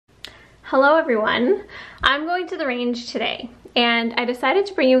Hello everyone. I'm going to the range today and I decided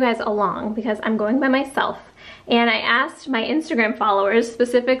to bring you guys along because I'm going by myself, and I asked my Instagram followers,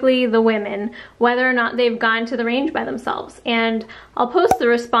 specifically the women, whether or not they've gone to the range by themselves, and I'll post the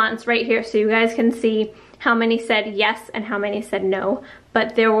response right here so you guys can see how many said yes and how many said no,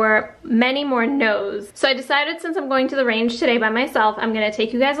 but there were many more no's. So I decided, since I'm going to the range today by myself, I'm gonna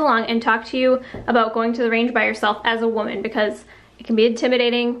take you guys along and talk to you about going to the range by yourself as a woman, because it can be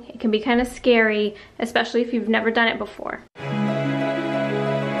intimidating, it can be kind of scary, especially if you've never done it before.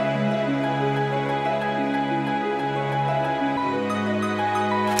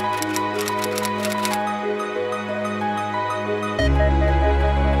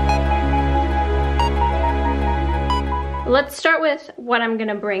 Let's start with what I'm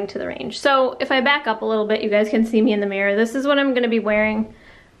gonna bring to the range. So if I back up a little bit, you guys can see me in the mirror. This is what I'm gonna be wearing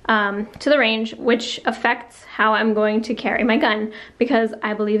to the range, which affects how I'm going to carry my gun, because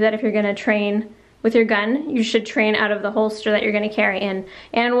I believe that if you're gonna train with your gun, you should train out of the holster that you're gonna carry in.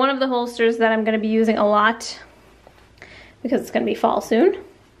 And one of the holsters that I'm gonna be using a lot, because it's gonna be fall soon,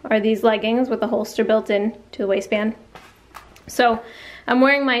 are these leggings with a holster built in to the waistband. So I'm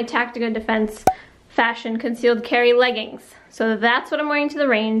wearing my Tactica Defense Fashion concealed carry leggings. So that's what I'm wearing to the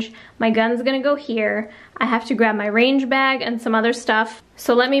range. My gun's gonna go here. I have to grab my range bag and some other stuff.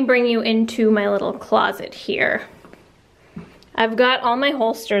 So let me bring you into my little closet here. I've got all my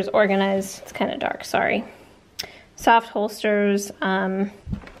holsters organized. It's kind of dark, sorry. Soft holsters, Kydex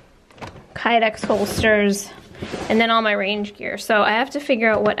holsters, and then all my range gear. So I have to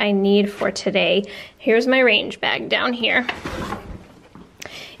figure out what I need for today. Here's my range bag down here.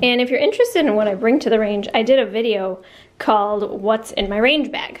 And if you're interested in what I bring to the range, I did a video called What's in My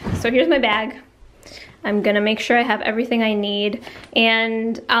Range Bag. So here's my bag. I'm gonna make sure I have everything I need,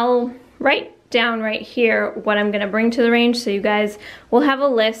 and I'll write down right here what I'm gonna bring to the range, so you guys will have a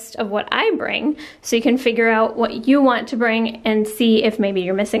list of what I bring, so you can figure out what you want to bring and see if maybe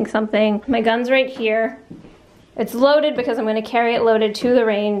you're missing something. My gun's right here. It's loaded because I'm gonna carry it loaded to the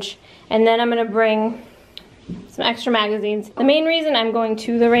range, and then I'm gonna bring some extra magazines. The main reason I'm going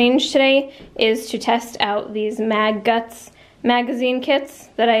to the range today is to test out these Mag Guts magazine kits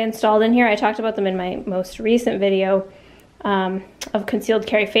that I installed in here. I talked about them in my most recent video of concealed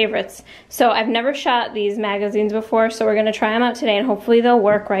carry favorites. So I've never shot these magazines before, so we're gonna try them out today and hopefully they'll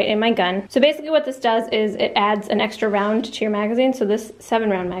work right in my gun. So basically what this does is it adds an extra round to your magazine. So this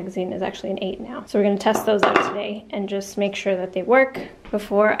 7-round magazine is actually an 8 now. So we're gonna test those out today and just make sure that they work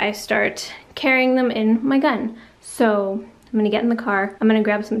before I start carrying them in my gun. So I'm gonna get in the car, I'm gonna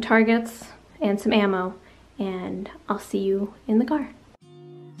grab some targets and some ammo, and I'll see you in the car.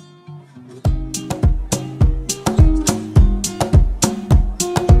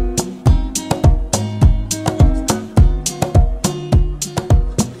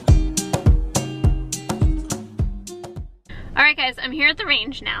 Alright guys, I'm here at the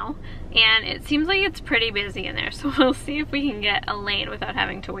range now, and it seems like it's pretty busy in there, so we'll see if we can get a lane without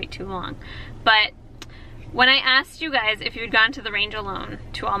having to wait too long. But when I asked you guys if you'd gone to the range alone,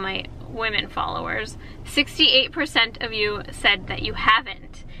 to all my women followers, 68% of you said that you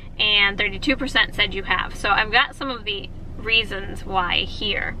haven't, and 32% said you have. So I've got some of the reasons why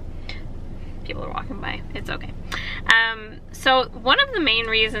here. People are walking by, it's okay. So one of the main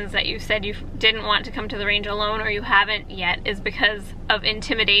reasons that you said you didn't want to come to the range alone, or you haven't yet, is because of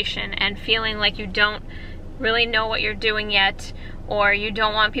intimidation and feeling like you don't really know what you're doing yet, or you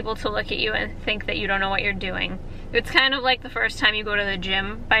don't want people to look at you and think that you don't know what you're doing. It's kind of like the first time you go to the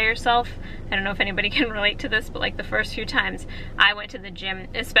gym by yourself. I don't know if anybody can relate to this, but like the first few times I went to the gym,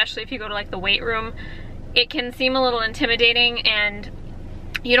 especially if you go to like the weight room, it can seem a little intimidating, and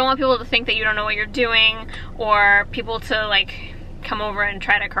you don't want people to think that you don't know what you're doing, or people to like come over and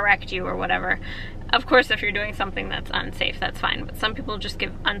try to correct you or whatever. Of course, if you're doing something that's unsafe, that's fine, but some people just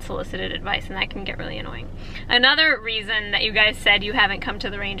give unsolicited advice, and that can get really annoying. Another reason that you guys said you haven't come to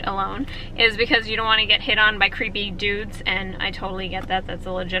the range alone is because you don't want to get hit on by creepy dudes, and I totally get that. That's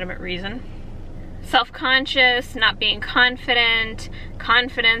a legitimate reason. Self-conscious, not being confident,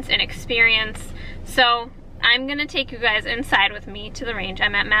 confidence and experience. So I'm gonna take you guys inside with me to the range.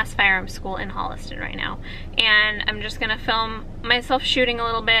 I'm at Mass Firearms School in Holliston right now, and I'm just gonna film myself shooting a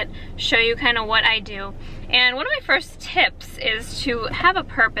little bit, show you kind of what I do. And one of my first tips is to have a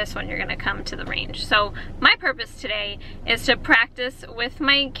purpose when you're gonna come to the range. So my purpose today is to practice with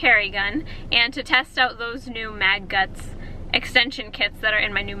my carry gun and to test out those new Mag Guts extension kits that are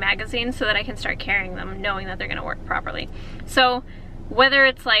in my new magazine, so that I can start carrying them knowing that they're gonna work properly. So whether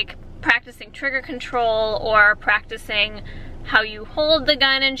it's like practicing trigger control, or practicing how you hold the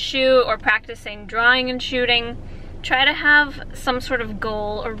gun and shoot, or practicing drawing and shooting, try to have some sort of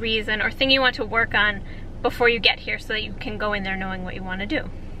goal or reason or thing you want to work on before you get here so that you can go in there knowing what you want to do.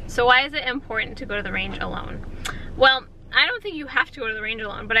 So why is it important to go to the range alone? Well, I don't think you have to go to the range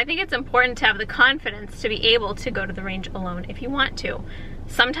alone, but I think it's important to have the confidence to be able to go to the range alone if you want to.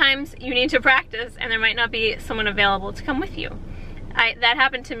 Sometimes you need to practice and there might not be someone available to come with you. That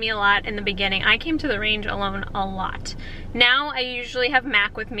happened to me a lot in the beginning. I came to the range alone a lot. Now I usually have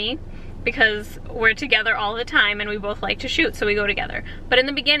Mac with me because we're together all the time and we both like to shoot, so we go together. But in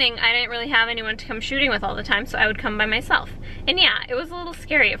the beginning, I didn't really have anyone to come shooting with all the time, so I would come by myself. And yeah, it was a little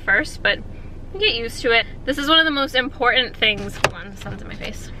scary at first, but you get used to it. This is one of the most important things. Hold on, the sun's in my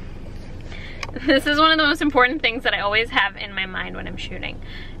face. This is one of the most important things that I always have in my mind when I'm shooting.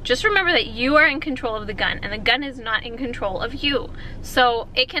 Just remember that you are in control of the gun and the gun is not in control of you. So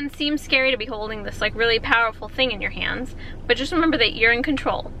it can seem scary to be holding this like really powerful thing in your hands, but just remember that you're in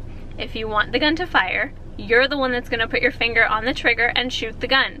control. If you want the gun to fire, you're the one that's gonna put your finger on the trigger and shoot the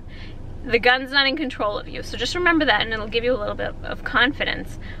gun. The gun's not in control of you. So just remember that and it'll give you a little bit of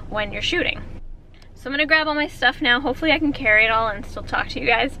confidence when you're shooting. So I'm gonna grab all my stuff now. Hopefully I can carry it all and still talk to you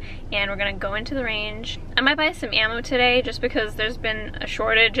guys. And we're gonna go into the range. I might buy some ammo today just because there's been a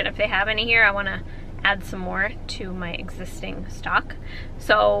shortage, and if they have any here, I wanna add some more to my existing stock.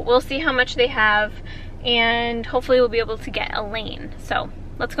 So we'll see how much they have, and hopefully we'll be able to get a lane. So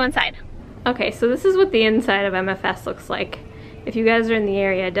let's go inside. Okay, so this is what the inside of MFS looks like. If you guys are in the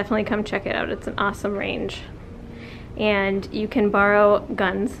area, definitely come check it out. It's an awesome range. And you can borrow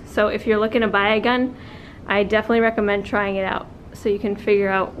guns. So if you're looking to buy a gun, I definitely recommend trying it out so you can figure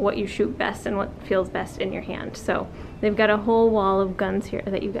out what you shoot best and what feels best in your hand. So they've got a whole wall of guns here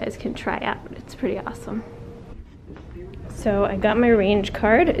that you guys can try out. It's pretty awesome. So I got my range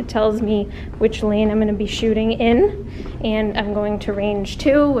card. It tells me which lane I'm gonna be shooting in, and I'm going to range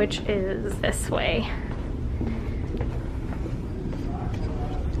 2, which is this way.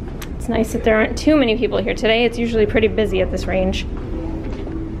 It's nice that there aren't too many people here today. It's usually pretty busy at this range.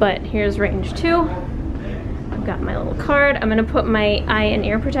 But here's range 2. I've got my little card. I'm gonna put my eye and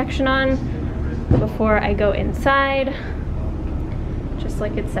ear protection on before I go inside, just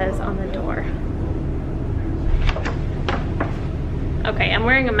like it says on the door. Okay, I'm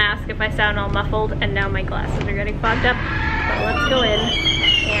wearing a mask if I sound all muffled, and now my glasses are getting fogged up. So let's go in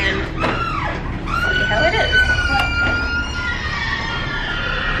and see how it is.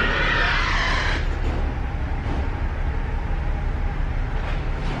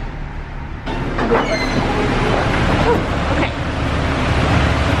 Okay.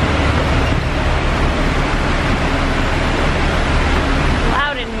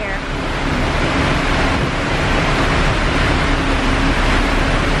 Loud in here.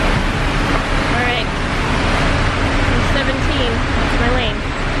 Alright. I'm 17. That's my lane.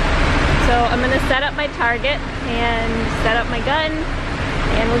 So I'm going to set up my target and set up my gun,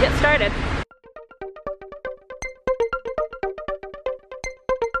 and we'll get started.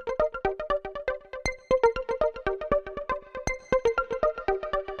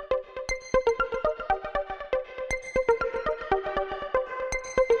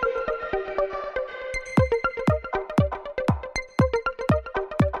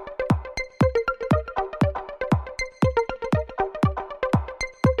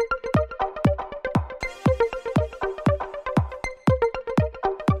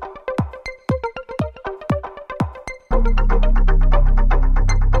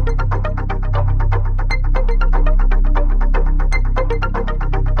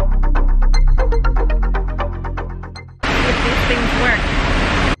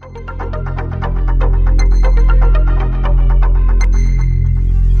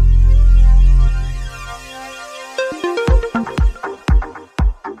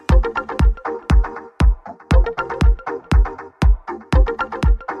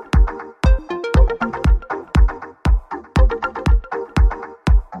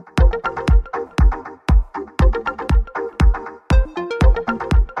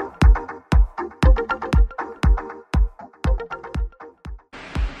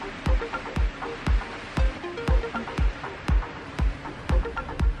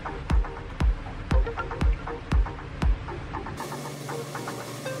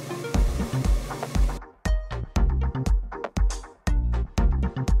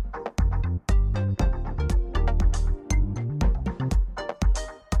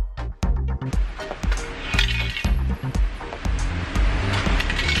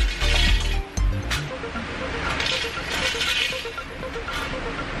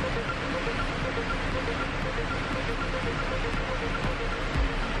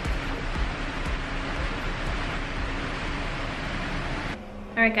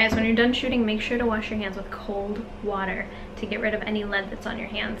 Alright guys, when you're done shooting, make sure to wash your hands with cold water to get rid of any lead that's on your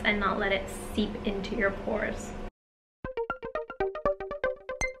hands and not let it seep into your pores.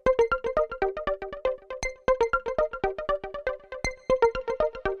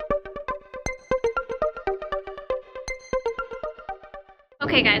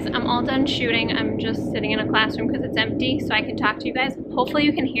 Okay guys, I'm all done shooting. I'm just sitting in a classroom because it's empty so I can talk to you guys. Hopefully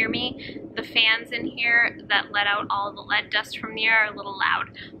you can hear me. The fans in here that let out all the lead dust from the air are a little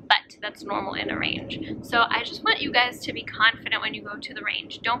loud, but that's normal in a range. So I just want you guys to be confident when you go to the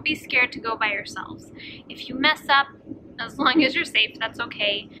range. Don't be scared to go by yourselves. If you mess up, as long as you're safe, that's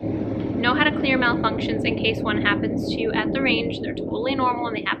okay. Know how to clear malfunctions in case one happens to you at the range. They're totally normal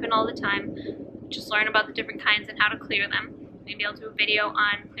and they happen all the time. Just learn about the different kinds and how to clear them. Maybe I'll do a video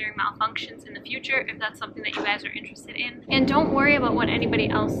on clearing malfunctions in the future if that's something that you guys are interested in. And don't worry about what anybody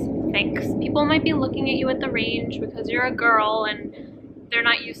else thinks. People might be looking at you at the range because you're a girl and they're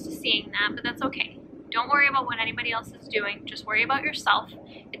not used to seeing that, but that's okay. Don't worry about what anybody else is doing. Just worry about yourself.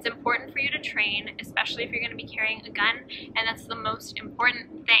 It's important for you to train, especially if you're going to be carrying a gun, and that's the most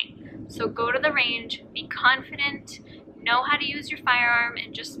important thing. So go to the range, be confident, know how to use your firearm,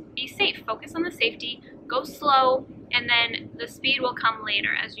 and just be safe. Focus on the safety, go slow, and then the speed will come later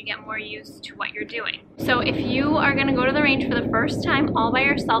as you get more used to what you're doing. So if you are going to go to the range for the first time all by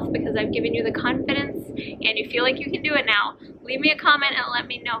yourself because I've given you the confidence and you feel like you can do it now, leave me a comment and let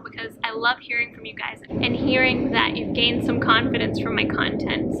me know because I love hearing from you guys and hearing that you've gained some confidence from my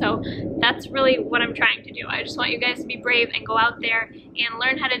content. So that's really what I'm trying to do. I just want you guys to be brave and go out there and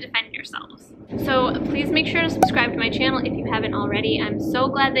learn how to defend yourselves. So please make sure to subscribe to my channel if you haven't already. I'm so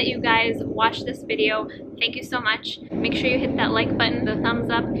glad that you guys watched this video. Thank you so much. Make sure you hit that like button, the thumbs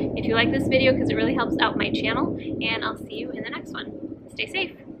up if you like this video because it really helps out my channel. And I'll see you in the next one. Stay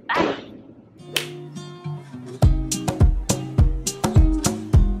safe. Bye.